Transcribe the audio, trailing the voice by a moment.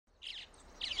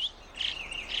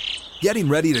Getting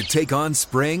ready to take on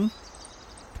spring?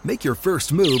 Make your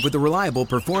first move with the reliable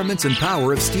performance and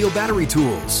power of Steel battery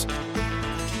tools.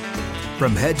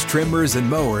 From hedge trimmers and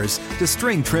mowers to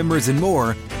string trimmers and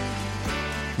more,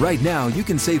 right now you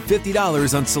can save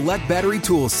 $50 on select battery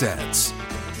tool sets.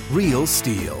 Real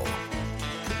Steel.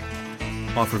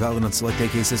 Offer valid on select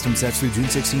AK system sets through June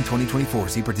 16, 2024.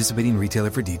 See participating retailer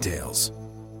for details.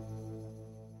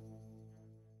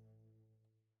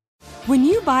 When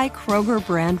you buy Kroger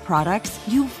brand products,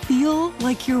 you feel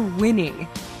like you're winning.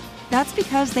 That's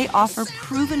because they offer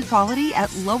proven quality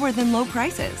at lower than low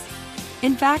prices.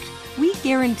 In fact, we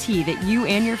guarantee that you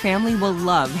and your family will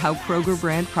love how Kroger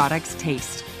brand products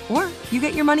taste, or you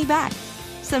get your money back.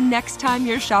 So next time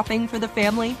you're shopping for the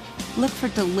family, look for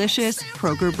delicious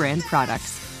Kroger brand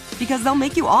products, because they'll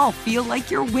make you all feel like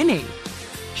you're winning.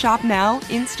 Shop now,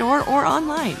 in-store, or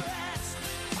online.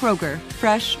 Kroger,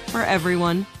 fresh for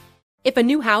everyone. If a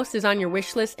new house is on your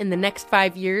wish list in the next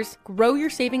 5 years, grow your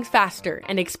savings faster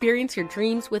and experience your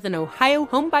dreams with an Ohio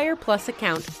Homebuyer Plus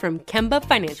account from Kemba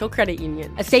Financial Credit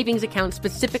Union. A savings account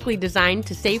specifically designed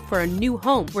to save for a new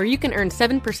home, where you can earn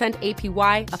 7%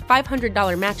 APY, a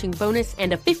 $500 matching bonus,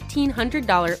 and a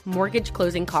 $1,500 mortgage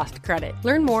closing cost credit.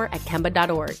 Learn more at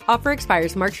Kemba.org. Offer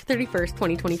expires March 31st,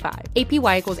 2025.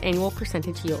 APY equals annual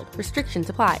percentage yield. Restrictions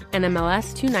apply.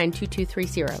 NMLS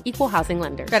 292230. Equal housing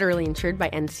lender. Federally insured by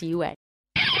NCUA.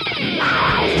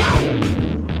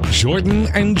 Jordan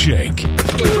and Jake.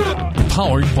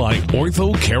 Powered by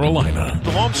Ortho Carolina.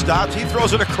 The home stops. He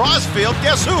throws it across field.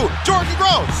 Guess who? Jordan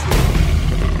Gross.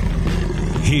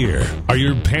 Here are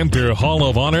your Panther Hall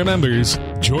of Honor members,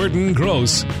 Jordan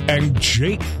Gross and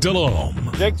Jake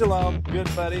Delhomme. Jake Delhomme, good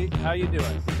buddy. How you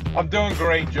doing? I'm doing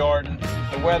great, Jordan.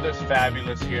 The weather's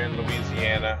fabulous here in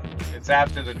Louisiana. It's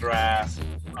after the draft.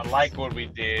 I like what we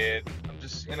did. I'm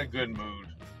just in a good mood.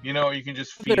 You know, you can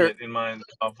just feel it in my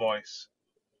voice.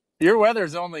 Your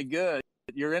weather's only good.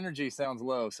 Your energy sounds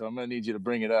low, so I'm going to need you to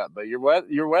bring it up. But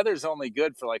your weather's only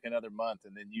good for like another month,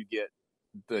 and then you get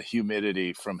the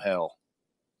humidity from hell.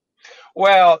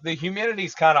 Well, the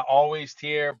humidity's kind of always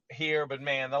here, but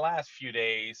man, the last few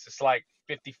days, it's like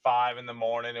 55 in the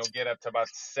morning. It'll get up to about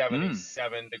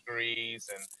 77 degrees,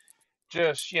 and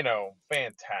just,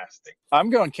 fantastic. I'm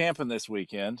going camping this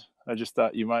weekend. I just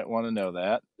thought you might want to know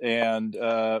that. And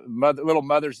little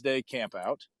Mother's Day camp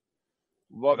out.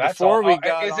 Well, that's before all. we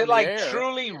got is on it like the air,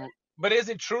 truly? But is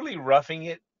it truly roughing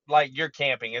it? Like you're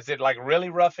camping? Is it like really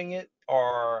roughing it,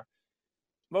 or?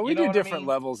 Well, we do different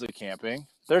levels of camping.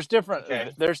 There's different.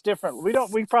 Okay. There's different.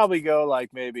 We probably go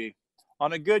like maybe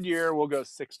on a good year we'll go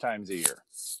 6 times a year.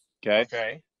 Okay.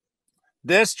 Okay.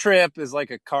 This trip is like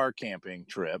a car camping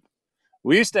trip.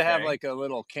 We used to have like a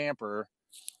little camper,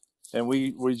 and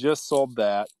we just sold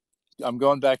that. I'm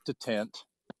going back to tent.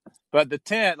 But the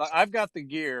tent, I've got the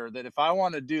gear that if I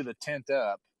want to do the tent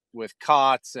up with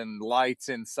cots and lights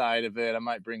inside of it, I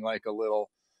might bring like a little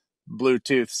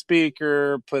Bluetooth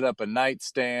speaker, put up a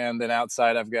nightstand. Then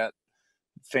outside I've got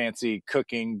fancy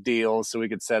cooking deals so we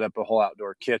could set up a whole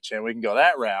outdoor kitchen. We can go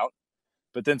that route.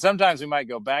 But then sometimes we might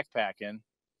go backpacking,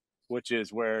 which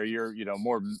is where you're,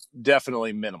 more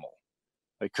definitely minimal.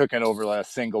 Like cooking over a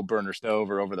single burner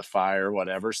stove or over the fire or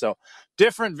whatever. So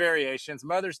different variations.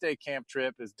 Mother's Day camp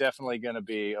trip is definitely going to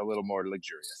be a little more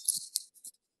luxurious.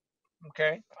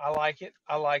 Okay. I like it.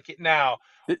 Now,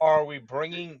 are we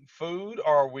bringing food,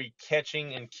 or are we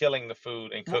catching and killing the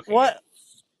food and cooking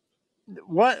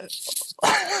What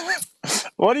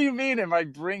do you mean, am I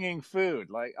bringing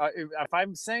food? Like, if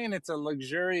I'm saying it's a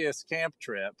luxurious camp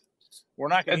trip, we're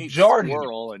not going to eat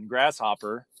squirrel and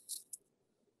grasshopper.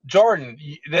 Jordan,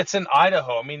 that's in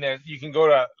Idaho. I mean, you can go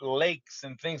to lakes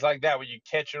and things like that where you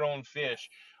catch your own fish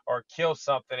or kill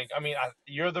something. I mean,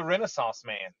 you're the Renaissance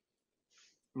man.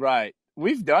 Right.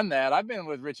 We've done that. I've been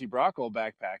with Richie Brocco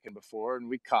backpacking before, and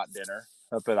we caught dinner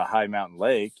up at a high mountain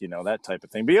lake, that type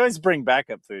of thing. But you always bring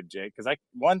backup food, Jake, because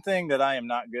one thing that I am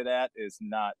not good at is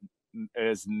not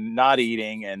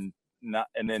eating and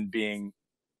then being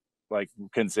like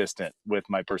consistent with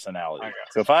my personality.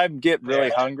 So if I get really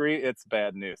hungry, it's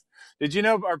bad news. Did you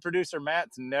know our producer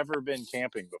Matt's never been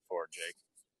camping before, Jake?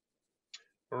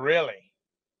 Really?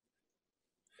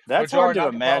 That's hard to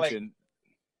imagine.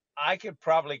 I could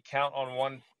probably count on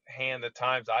one hand the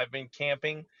times I've been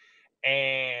camping,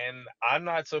 and I'm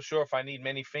not so sure if I need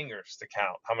many fingers to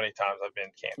count how many times I've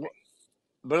been camping.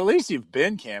 But at least you've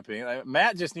been camping.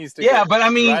 Matt just needs to drive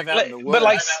out in the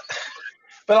woods.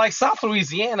 But like South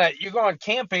Louisiana, you're going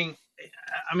camping.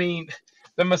 I mean,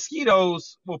 the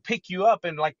mosquitoes will pick you up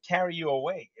and like carry you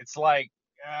away. It's like,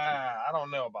 I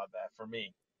don't know about that for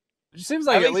me. It seems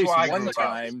like at least where I one grew up.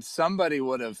 time somebody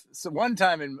would have, one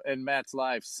time in Matt's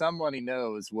life, someone he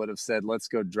knows would have said, let's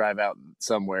go drive out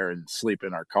somewhere and sleep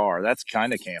in our car. That's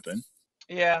kind of camping.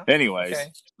 Yeah. Anyways,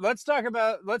 Okay. let's talk.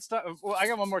 Well, I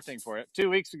got one more thing for you. 2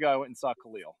 weeks ago, I went and saw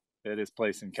Khalil at his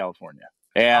place in California.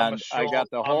 And I got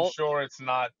the whole. I'm sure it's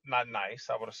not nice,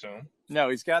 I would assume. No,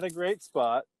 he's got a great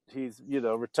spot. He's,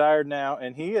 retired now,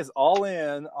 and he is all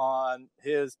in on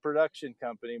his production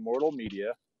company, Mortal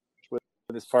Media, with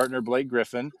his partner Blake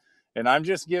Griffin. And I'm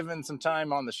just giving some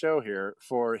time on the show here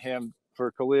for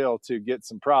Khalil to get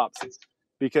some props,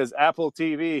 because Apple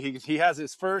TV, he has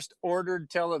his first ordered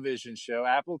television show.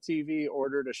 Apple TV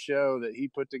ordered a show that he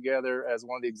put together as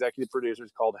one of the executive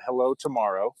producers called Hello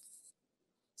Tomorrow,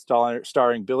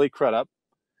 starring Billy Crudup.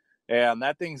 And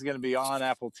that thing's going to be on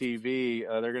Apple TV.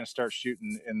 They're going to start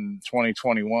shooting in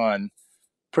 2021.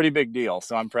 Pretty big deal.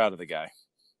 So I'm proud of the guy.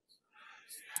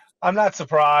 I'm not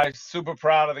surprised. Super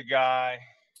proud of the guy.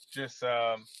 Just,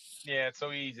 it's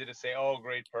so easy to say, oh,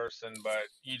 great person. But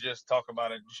you just talk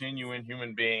about a genuine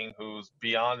human being who's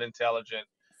beyond intelligent,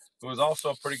 who is also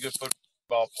a pretty good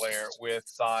football player with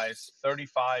size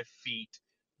 35 feet.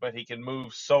 But he can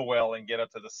move so well and get up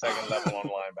to the second level on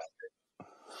linebacker.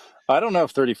 I don't know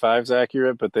if 35 is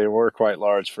accurate, but they were quite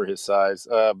large for his size.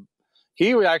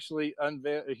 He actually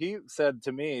he said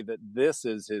to me that this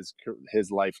is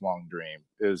his lifelong dream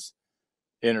is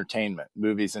entertainment,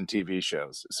 movies and TV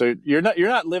shows. So you're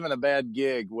not living a bad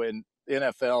gig when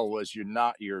NFL was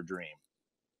not your dream.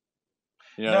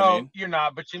 You know what I mean? You're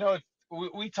not. But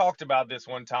we talked about this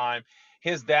one time.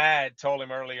 His dad told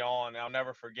him early on. I'll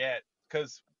never forget,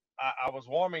 because I was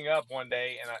warming up one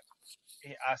day and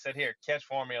I said, here, catch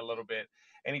for me a little bit.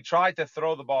 And he tried to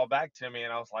throw the ball back to me.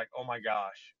 And I was like, oh, my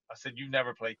gosh. I said, you've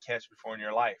never played catch before in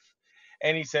your life.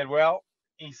 And he said,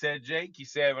 Jake,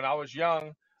 when I was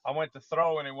young, I went to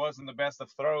throw and it wasn't the best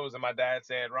of throws. And my dad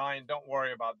said, Ryan, don't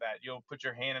worry about that. You'll put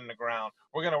your hand in the ground.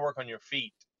 We're going to work on your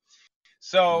feet.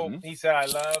 So he said, I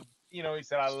loved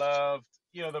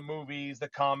the movies, the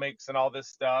comics and all this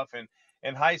stuff. And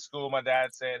in high school, my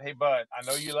dad said, hey, bud, I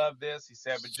know you love this. He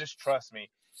said, but just trust me.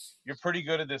 You're pretty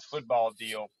good at this football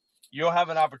deal. You'll have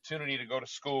an opportunity to go to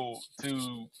school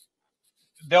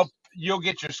you'll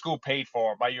get your school paid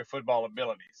for by your football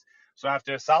abilities. So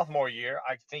after his sophomore year,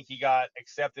 I think he got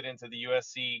accepted into the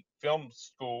USC film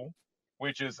school,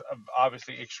 which is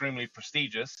obviously extremely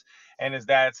prestigious. And his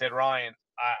dad said, Ryan,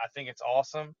 I think it's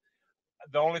awesome.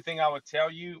 The only thing I would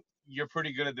tell you, you're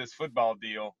pretty good at this football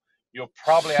deal. You'll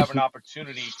probably have an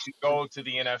opportunity to go to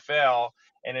the NFL.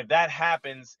 And if that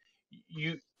happens,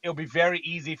 it'll be very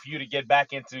easy for you to get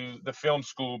back into the film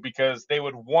school, because they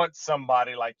would want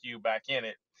somebody like you back in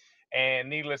it. And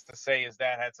needless to say, his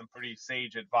dad had some pretty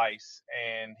sage advice,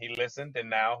 and he listened, and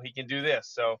now he can do this.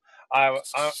 So I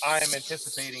am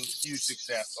anticipating huge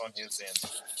success on his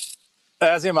end.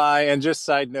 As am I. And just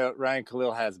side note, Ryan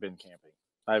Khalil has been camping.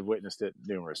 I've witnessed it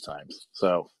numerous times.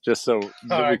 So just so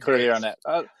we clear here on that.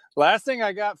 Last thing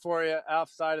I got for you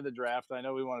outside of the draft, I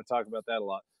know we want to talk about that a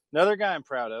lot. Another guy I'm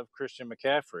proud of, Christian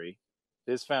McCaffrey,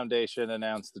 his foundation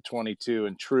announced the 22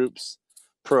 and Troops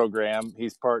program.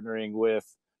 He's partnering with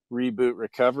Reboot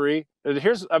Recovery.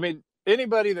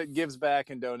 Anybody that gives back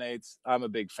and donates, I'm a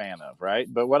big fan of, right?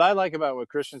 But what I like about what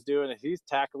Christian's doing is he's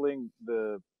tackling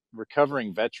the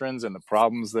recovering veterans and the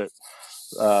problems that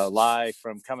lie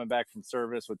from coming back from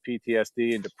service with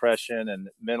PTSD and depression and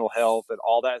mental health and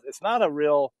all that. It's not a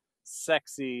real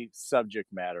sexy subject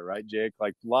matter, right, Jake?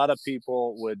 Like, a lot of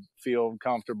people would feel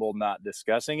comfortable not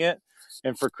discussing it.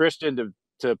 And for Christian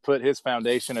to put his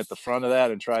foundation at the front of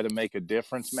that and try to make a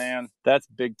difference, man, that's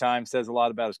big time. Says a lot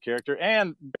about his character.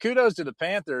 And kudos to the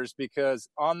Panthers, because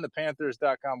on the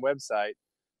Panthers.com website,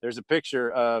 there's a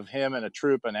picture of him and a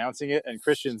troop announcing it, and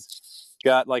Christian's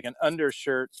got like an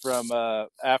undershirt from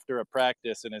after a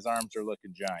practice, and his arms are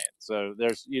looking giant. So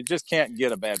you just can't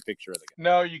get a bad picture of the guy.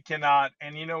 No, you cannot.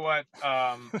 And you know what?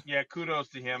 Kudos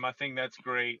to him. I think that's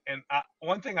great. And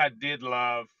one thing I did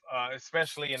love,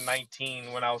 especially in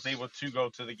 19, when I was able to go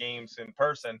to the games in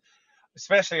person,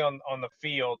 especially on the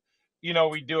field,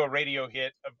 we do a radio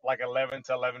hit of like 11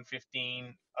 to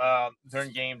 11:15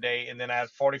 during game day, and then I had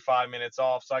 45 minutes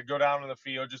off. So I go down on the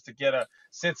field just to get a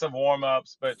sense of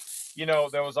warm-ups. But,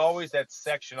 there was always that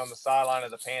section on the sideline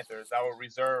of the Panthers that were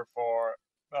reserved for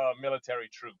military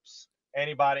troops.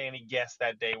 Anybody, any guest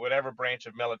that day, whatever branch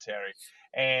of military.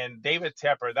 And David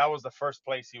Tepper, that was the first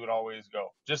place he would always go,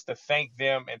 just to thank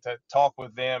them and to talk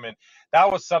with them. And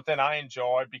that was something I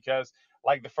enjoyed, because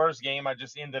like the first game, I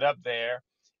just ended up there.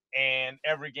 And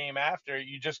every game after,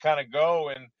 you just kind of go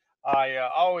and I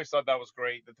always thought that was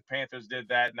great that the Panthers did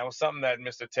that, and that was something that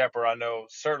Mr. Tepper, I know,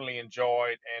 certainly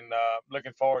enjoyed, and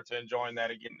looking forward to enjoying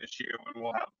that again this year when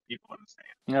we'll have people understand.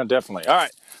 Yeah, definitely. All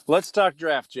right, let's talk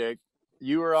draft, Jake.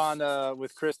 You were on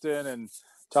with Kristen and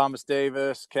Thomas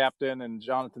Davis, captain, and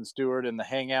Jonathan Stewart in the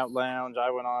Hangout Lounge. I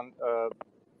went on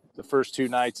the first 2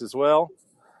 nights as well.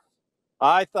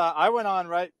 I thought I went on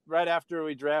right after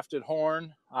we drafted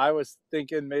Horn. I was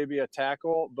thinking maybe a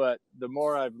tackle, but the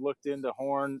more I've looked into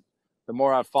Horn, the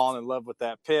more I've fallen in love with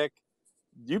that pick.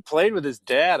 You played with his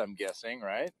dad, I'm guessing,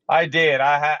 right? I did.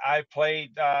 I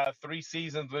played 3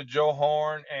 seasons with Joe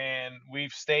Horn, and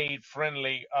we've stayed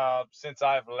friendly since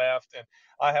I've left. And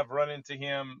I have run into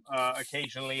him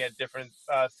occasionally at different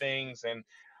things. And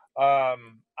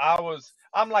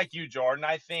I'm like you, Jordan.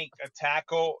 I think a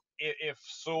tackle, if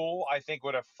Sewell, I think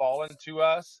would have fallen to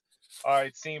us.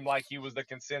 It seemed like he was the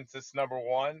consensus number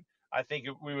 1. I think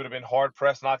we would have been hard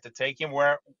pressed not to take him.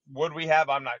 Where would we have?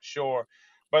 I'm not sure.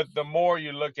 But the more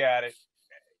you look at it,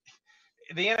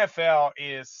 the NFL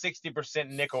is 60%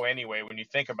 nickel anyway, when you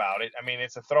think about it. I mean,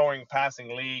 it's a throwing,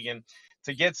 passing league. And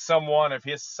to get someone of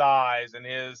his size and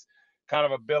his kind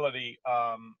of ability,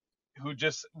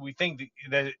 we think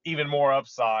that even more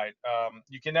upside,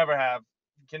 you can never have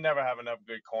enough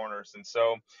good corners. And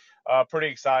so pretty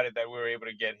excited that we were able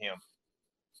to get him.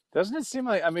 Doesn't it seem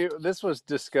like, I mean, this was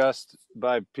discussed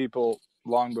by people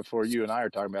long before you and I are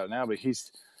talking about it now, but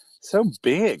he's so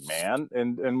big, man.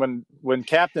 And when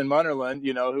Captain Munnerlyn,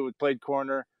 you know, who played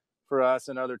corner for us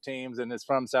and other teams and is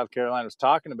from South Carolina, was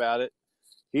talking about it,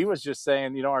 he was just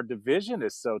saying, you know, our division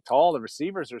is so tall, the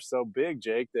receivers are so big,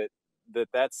 Jake,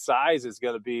 that size is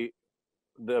going to be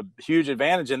the huge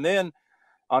advantage. And then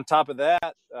on top of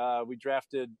that, we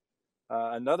drafted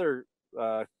another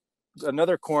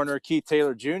corner, Keith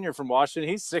Taylor Jr. from Washington.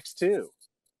 He's 6'2",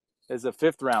 as a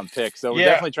 5th round pick. So we're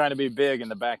definitely trying to be big in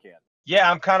the back end.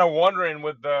 Yeah, I'm kind of wondering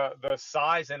with the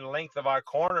size and length of our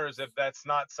corners if that's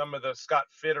not some of the Scott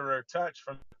Fitterer touch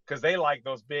because they like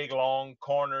those big, long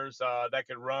corners that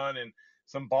could run and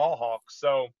some ball hawks.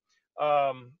 So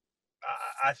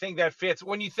I think that fits.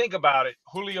 When you think about it,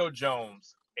 Julio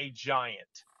Jones, a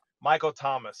giant. Michael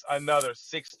Thomas, another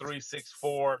 6'3",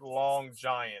 6'4", long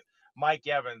giant. Mike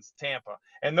Evans, Tampa.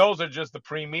 And those are just the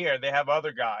premier. They have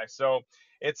other guys. So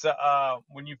it's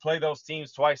when you play those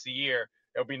teams twice a year,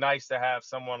 it'll be nice to have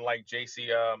someone like J.C.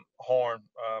 Horn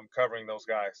covering those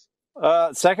guys.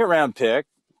 2nd round pick,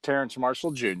 Terrence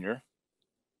Marshall Jr.,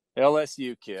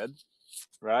 LSU kid,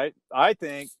 right? I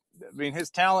mean, his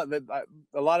talent,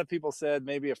 a lot of people said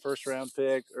maybe a 1st round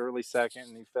pick, early 2nd,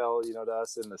 and he fell, you know, to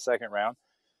us in the 2nd round.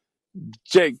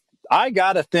 Jake, I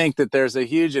got to think that there's a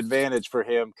huge advantage for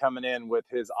him coming in with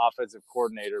his offensive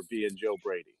coordinator being Joe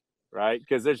Brady, right?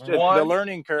 Because there's just the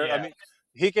learning curve. Yeah. I mean,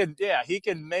 he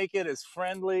can make it as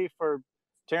friendly for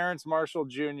Terrence Marshall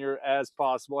Jr. as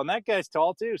possible. And that guy's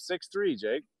tall too, 6'3",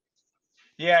 Jake.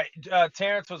 Yeah,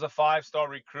 Terrence was a 5-star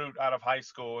recruit out of high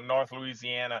school in North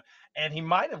Louisiana, and he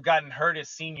might have gotten hurt his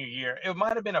senior year. It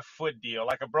might have been a foot deal,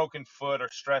 like a broken foot or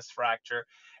stress fracture,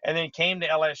 and then came to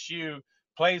LSU,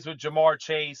 plays with Jamar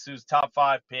Chase, who's top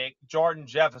 5 pick, Jordan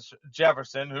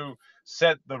Jefferson, who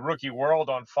set the rookie world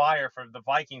on fire for the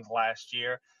Vikings last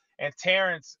year, and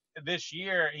Terrence this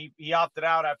year, he opted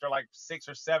out after like 6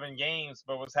 or 7 games,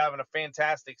 but was having a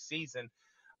fantastic season.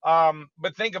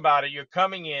 But think about it, you're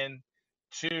coming in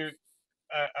to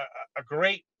a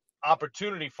great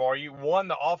opportunity for you. One,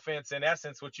 the offense, in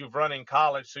essence, which you've run in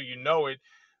college, so you know it.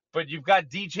 But you've got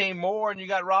DJ Moore and you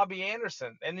got Robbie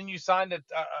Anderson. And then you signed a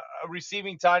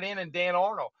receiving tight end and Dan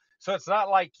Arnold. So it's not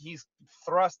like he's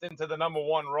thrust into the number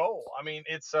 1 role. I mean,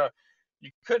 you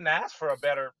couldn't ask for a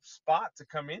better spot to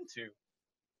come into.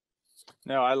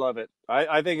 No, I love it.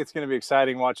 I think it's going to be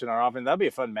exciting watching our offense. That'll be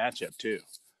a fun matchup, too.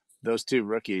 Those 2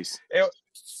 rookies.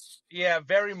 Yeah,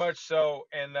 very much so.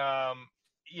 And,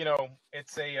 you know,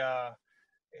 it's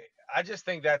I just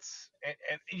think that's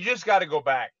 – and you just got to go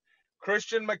back.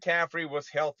 Christian McCaffrey was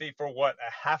healthy for, a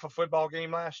half a football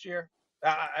game last year?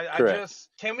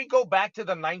 Can we go back to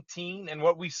the 19 and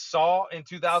what we saw in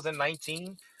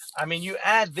 2019? I mean, you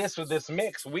add this with this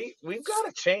mix, we've got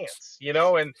a chance, you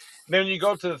know, and then you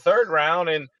go to the 3rd round,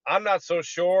 and I'm not so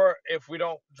sure if we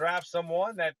don't draft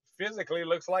someone that physically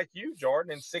looks like you,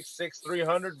 Jordan, and 6'6",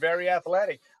 300, very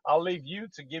athletic. I'll leave you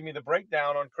to give me the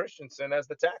breakdown on Christensen as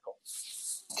the tackle.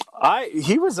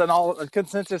 He was a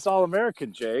consensus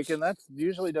All-American, Jake, and that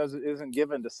usually isn't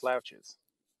given to slouches,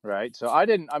 right? So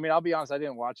I'll be honest, I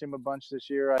didn't watch him a bunch this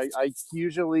year. I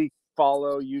usually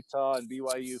follow Utah and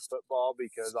BYU football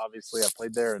because obviously I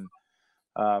played there, and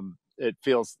it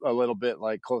feels a little bit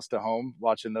like close to home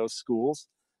watching those schools.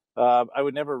 I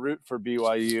would never root for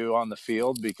BYU on the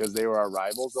field because they were our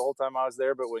rivals the whole time I was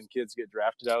there. But when kids get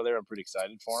drafted out of there, I'm pretty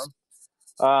excited for them.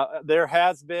 There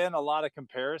has been a lot of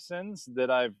comparisons that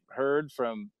I've heard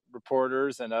from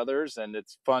reporters and others, and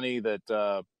it's funny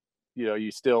that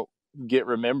you still get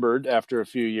remembered after a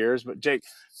few years. But Jake,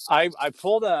 I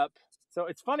pulled up. So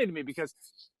it's funny to me because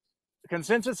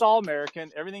consensus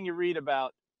All-American, everything you read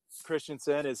about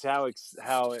Christensen is how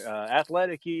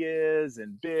athletic he is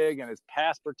and big, and his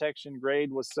pass protection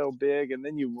grade was so big. And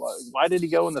then why did he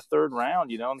go in the third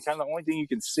round? And kind of the only thing you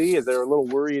can see is they're a little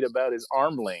worried about his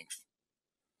arm length.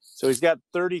 So he's got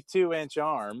 32-inch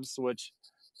arms, which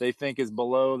they think is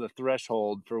below the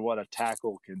threshold for what a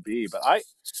tackle can be. But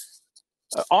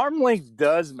arm length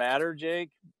does matter,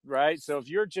 Jake, right? So if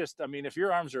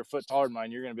your arms are a foot taller than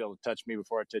mine, you're going to be able to touch me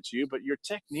before I touch you. But your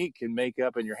technique can make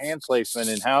up, and your hand placement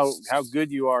and how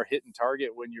good you are hitting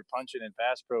target when you're punching in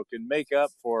pass pro can make up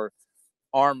for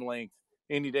arm length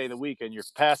any day of the week, and your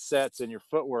pass sets and your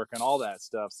footwork and all that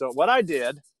stuff. So what I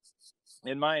did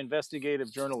in my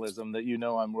investigative journalism that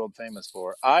I'm world famous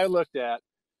for, I looked at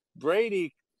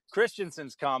Brady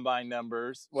Christensen's combine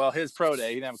numbers. Well, his pro day,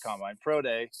 he didn't have a combine, pro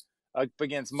day, up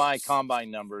against my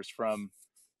combine numbers from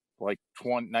like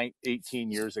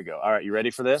 18 years ago. All right, you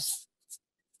ready for this?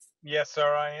 Yes,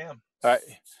 sir, I am. All right.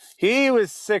 He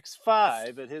was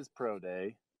 6'5" at his pro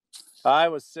day. I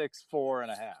was 6'4"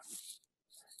 and a half.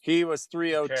 He was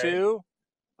 302. Okay.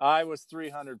 I was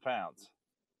 300 pounds.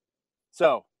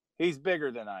 So he's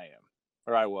bigger than I am,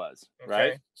 or I was,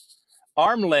 right?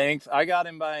 Arm length, I got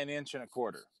him by 1 1/4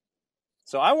 inches.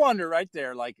 So I wonder right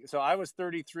there, so I was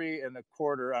 33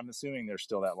 1/4. I'm assuming they're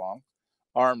still that long.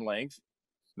 Arm length.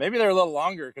 Maybe they're a little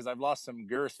longer because I've lost some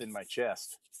girth in my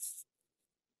chest.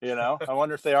 I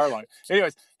wonder if they are long.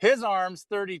 Anyways, his arm's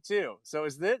 32. So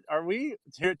are we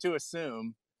here to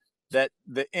assume that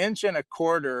the 1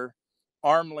 1/4 inch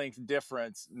arm length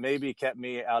difference maybe kept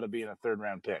me out of being a third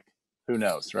round pick? Who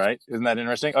knows, right? Isn't that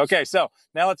interesting? Okay, so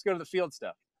now let's go to the field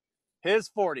stuff. His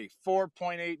 40,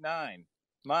 4.89.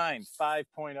 Mine,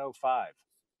 5.05.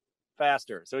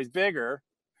 Faster. So he's bigger.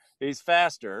 He's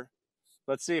faster.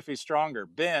 Let's see if he's stronger.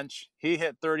 Bench, he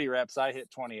hit 30 reps. I hit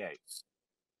 28.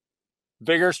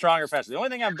 Bigger, stronger, faster. The only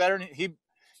thing I'm better than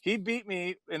he beat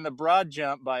me in the broad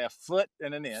jump by 1 foot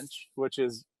and 1 inch, which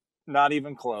is not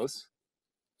even close.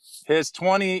 His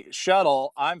 20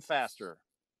 shuttle, I'm faster.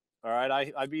 All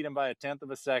right, I beat him by 1/10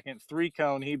 of a second. 3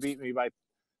 cone, he beat me by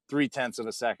 3/10 of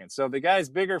a second. So the guy's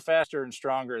bigger, faster, and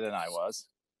stronger than I was.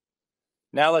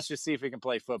 Now let's just see if he can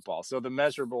play football. So the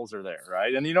measurables are there,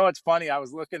 right? And it's funny. I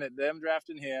was looking at them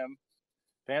drafting him.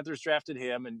 Panthers drafted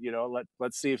him, and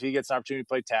let's see if he gets an opportunity to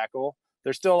play tackle.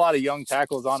 There's still a lot of young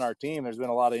tackles on our team. There's been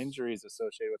a lot of injuries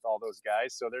associated with all those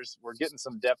guys. So we're getting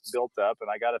some depth built up, and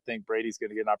I got to think Brady's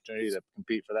going to get an opportunity to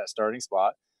compete for that starting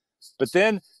spot. But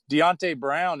then Deonte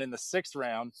Brown in the 6th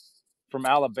round from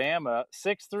Alabama,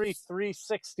 6'3",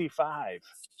 365,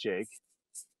 Jake.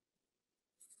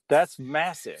 That's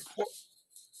massive.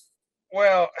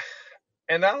 Well,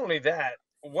 and not only that,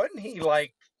 wasn't he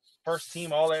like first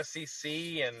team All SEC?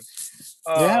 And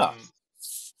yeah.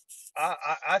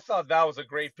 I thought that was a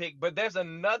great pick. But there's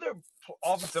another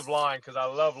offensive line, because I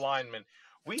love linemen.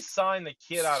 We signed the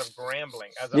kid out of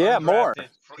Grambling as an undrafted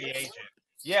free agent.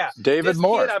 Yeah. David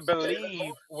Moore. This kid, I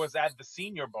believe, was at the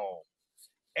Senior Bowl.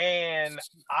 And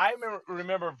I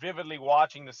remember vividly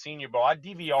watching the Senior Bowl. I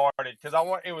DVR'd it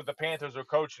because it was the Panthers were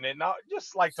coaching it, and I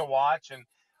just like to watch. And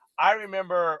I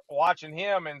remember watching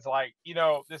him, and it's like,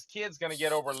 this kid's going to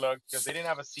get overlooked because they didn't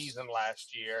have a season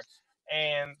last year.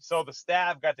 And so the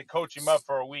staff got to coach him up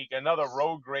for a week, another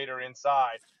road grader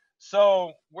inside.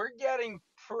 So we're getting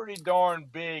pretty darn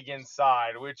big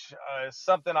inside, which is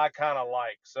something I kind of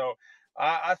like. So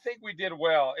I think we did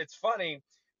well. It's funny,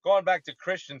 going back to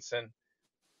Christensen,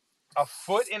 1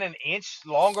 foot and 1 inch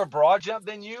longer broad jump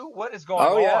than you? What is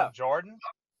going on, Jordan?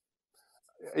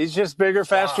 He's just bigger,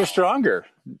 faster, stronger.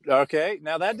 Okay.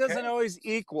 Now that doesn't always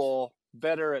equal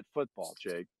better at football,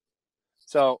 Jake.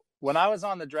 So when I was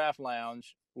on the draft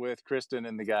lounge with Kristen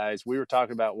and the guys, we were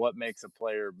talking about what makes a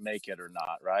player make it or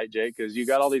not, right, Jake? Because you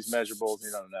got all these measurables,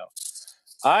 you don't know.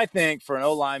 I think for an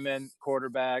O-lineman,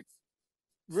 quarterback,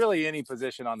 really any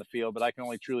position on the field, but I can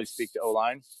only truly speak to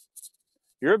O-line,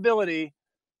 your ability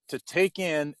to take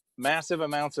in massive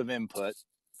amounts of input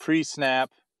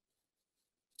pre-snap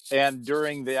and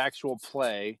during the actual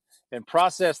play and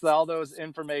process all those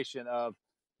information of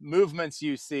movements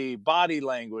you see, body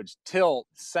language, tilt,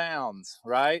 sounds,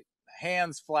 right?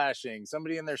 Hands flashing,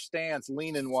 somebody in their stance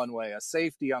leaning one way, a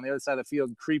safety on the other side of the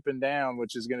field creeping down,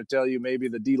 which is going to tell you maybe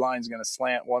the D-line is going to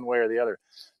slant one way or the other.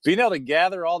 Being able to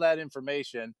gather all that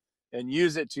information and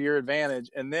use it to your advantage,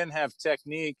 and then have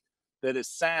technique that is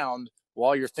sound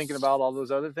while you're thinking about all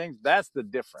those other things. That's the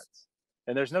difference.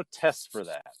 And there's no test for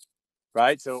that.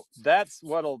 Right. So that's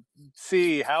what'll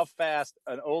see how fast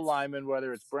an O lineman,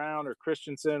 whether it's Brown or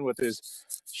Christensen with his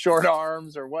short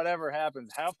arms or whatever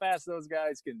happens, how fast those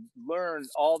guys can learn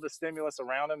all the stimulus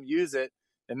around them, use it.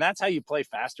 And that's how you play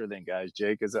faster than guys,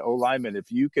 Jake, as an O lineman.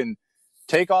 If you can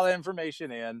take all that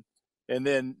information in and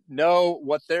then know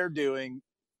what they're doing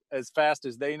as fast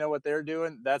as they know what they're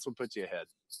doing, that's what puts you ahead.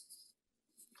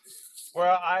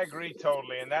 Well, I agree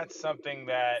totally. And that's something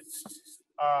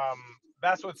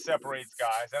that's what separates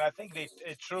guys. And I think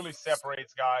it truly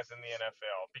separates guys in the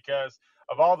NFL because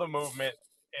of all the movement,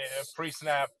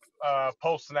 pre-snap,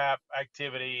 post-snap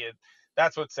activity.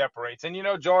 That's what separates. And,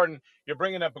 Jordan, you're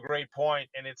bringing up a great point,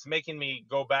 and it's making me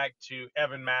go back to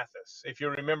Evan Mathis. If you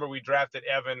remember, we drafted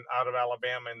Evan out of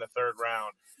Alabama in the 3rd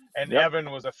round, and Yep.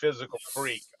 Evan was a physical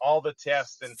freak. All the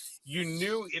tests, and you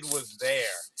knew it was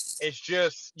there. It's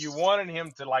just you wanted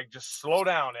him to just slow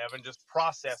down, Evan, just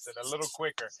process it a little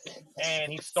quicker. And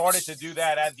he started to do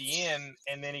that at the end,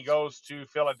 and then he goes to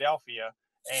Philadelphia.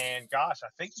 And gosh, I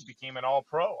think he became an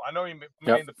All-Pro. I know he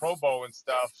made the Pro Bowl and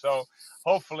stuff. So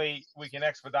hopefully we can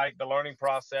expedite the learning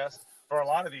process for a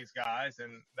lot of these guys.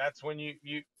 And that's when you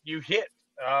hit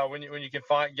when you can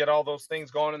get all those things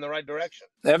going in the right direction.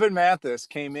 Evan Mathis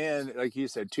came in, like you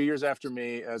said, 2 years after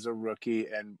me as a rookie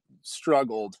and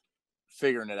struggled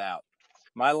figuring it out.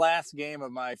 My last game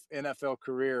of my NFL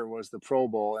career was the Pro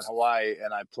Bowl in Hawaii,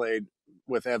 and I played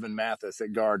with Evan Mathis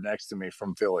at guard next to me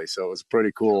from Philly. So it was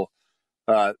pretty cool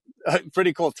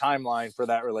timeline for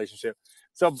that relationship.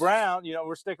 So Brown,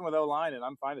 we're sticking with O-line, and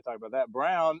I'm fine to talk about that.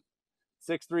 Brown,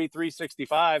 6'3",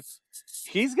 365,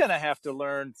 he's going to have to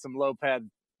learn some low pad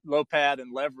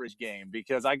and leverage game,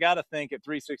 because I got to think at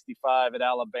 365 at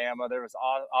Alabama, there was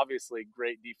obviously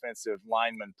great defensive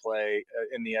lineman play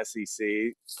in the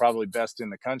SEC, probably best in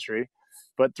the country.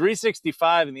 But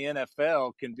 365 in the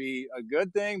NFL can be a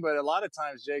good thing, but a lot of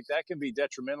times, Jake, that can be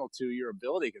detrimental to your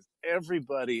ability because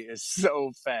everybody is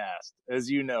so fast, as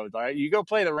you know. Right? You go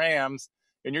play the Rams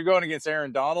and you're going against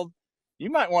Aaron Donald, you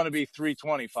might want to be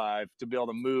 325 to be able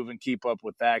to move and keep up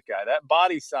with that guy. That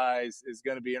body size is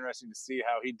going to be interesting to see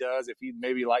how he does, if he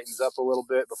maybe lightens up a little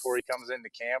bit before he comes into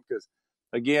camp. Because,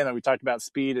 again, we talked about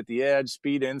speed at the edge.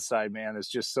 Speed inside, man, is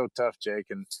just so tough, Jake.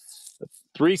 And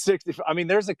 360, I mean,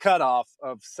 there's a cutoff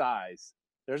of size.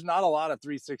 There's not a lot of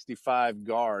 365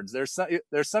 guards. There's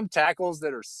some tackles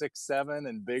that are 6'7"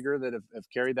 and bigger that have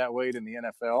carried that weight in the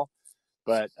NFL.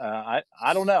 But I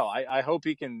don't know. I hope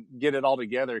he can get it all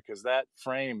together because that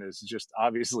frame is just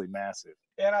obviously massive.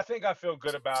 And I think I feel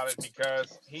good about it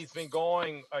because he's been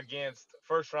going against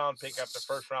first-round pick after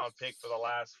first-round pick for the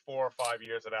last 4 or 5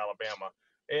 years at Alabama,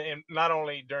 and not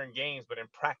only during games but in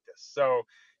practice. So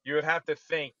you would have to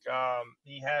think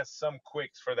he has some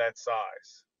quicks for that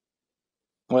size.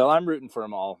 Well, I'm rooting for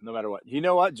them all, no matter what. You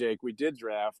know what, Jake? We did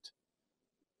draft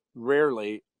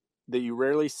you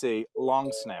rarely see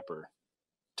long snapper.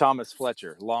 Thomas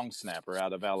Fletcher, long snapper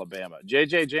out of Alabama.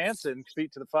 J.J. Jansen,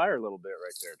 feet to the fire a little bit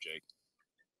right there, Jake.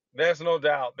 There's no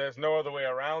doubt. There's no other way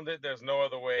around it. There's no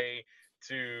other way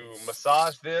to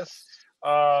massage this.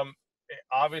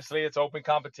 Obviously, it's open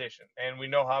competition, and we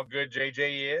know how good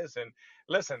JJ is. And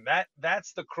listen,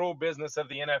 that's the cruel business of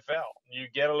the NFL. You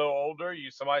get a little older,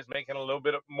 somebody's making a little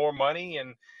bit more money,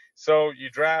 and so you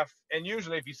draft. And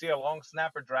usually, if you see a long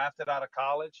snapper drafted out of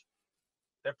college,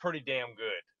 they're pretty damn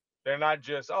good. They're not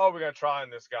just, we're going to try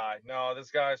on this guy. No, this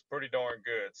guy's pretty darn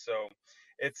good. So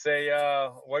it's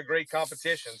what great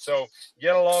competition. So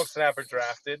get a long snapper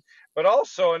drafted. But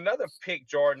also another pick,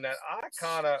 Jordan, that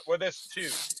there's two.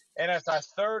 And it's our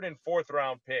 3rd and 4th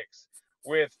round picks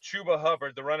with Chuba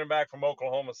Hubbard, the running back from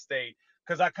Oklahoma State.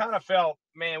 Because I kind of felt,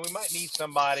 man, we might need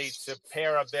somebody to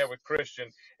pair up there with Christian.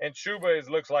 And Chuba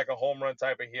looks like a home run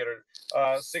type of hitter.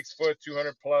 6 foot,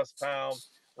 200+ pound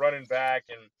running back,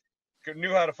 and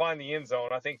knew how to find the end zone.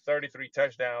 I think 33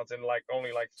 touchdowns in only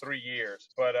 3 years,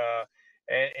 but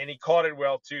and he caught it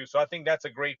well too. So I think that's a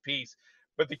great piece.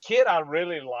 But the kid I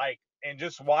really like, and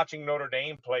just watching Notre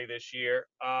Dame play this year,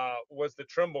 was the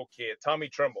Trimble kid, Tommy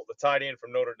Trimble, the tight end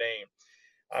from Notre Dame.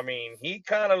 I mean, he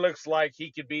kind of looks like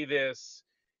he could be this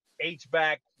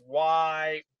H-back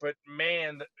Y, but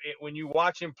man, when you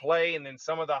watch him play and then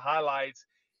some of the highlights,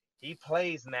 he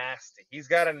plays nasty. He's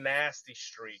got a nasty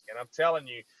streak, and I'm telling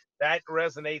you, that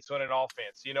resonates on an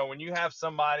offense. When you have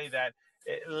somebody that,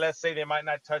 let's say they might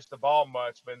not touch the ball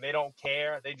much, but they don't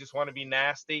care. They just want to be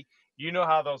nasty. You know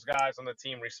how those guys on the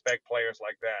team respect players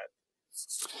like that.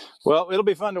 Well, it'll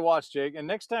be fun to watch, Jake. And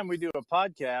next time we do a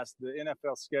podcast, the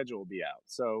NFL schedule will be out.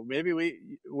 So maybe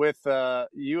with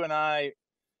you and I,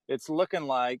 it's looking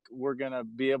like we're going to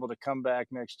be able to come back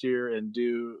next year and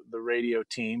do the radio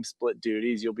team split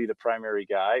duties. You'll be the primary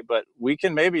guy, but we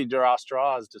can maybe draw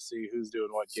straws to see who's doing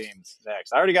what games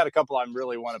next. I already got a couple I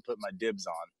really want to put my dibs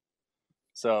on.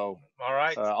 So, all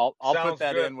right, I'll put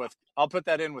that good. I'll put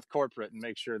that in with corporate and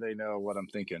make sure they know what I'm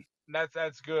thinking.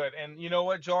 That's good. And you know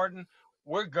what, Jordan?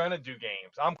 We're going to do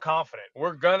games. I'm confident.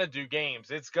 We're going to do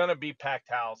games. It's going to be packed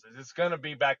houses. It's going to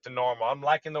be back to normal. I'm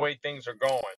liking the way things are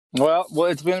going. Well,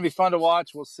 it's going to be fun to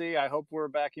watch. We'll see. I hope we're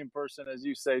back in person, as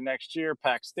you say, next year,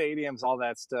 packed stadiums, all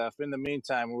that stuff. In the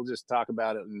meantime, we'll just talk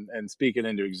about it and speak it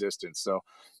into existence. So,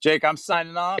 Jake, I'm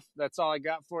signing off. That's all I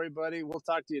got for you, buddy. We'll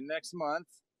talk to you next month.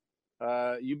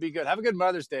 You be good. Have a good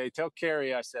Mother's Day. Tell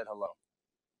Carrie I said hello.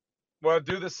 Well,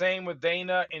 do the same with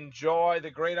Dana. Enjoy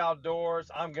the great outdoors.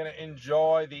 I'm going to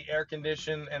enjoy the air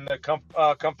condition and the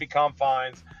comfy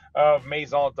confines of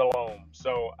Maison de l'Homme.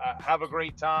 So have a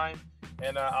great time,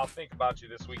 and I'll think about you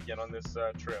this weekend on this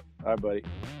trip. All right, buddy.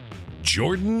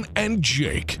 Jordan and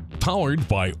Jake, powered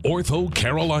by Ortho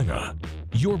Carolina.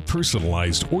 Your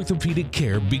personalized orthopedic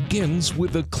care begins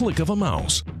with the click of a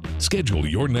mouse. Schedule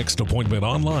your next appointment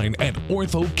online at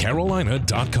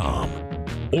orthocarolina.com.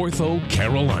 Ortho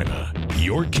Carolina.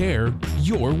 Your care,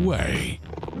 your way.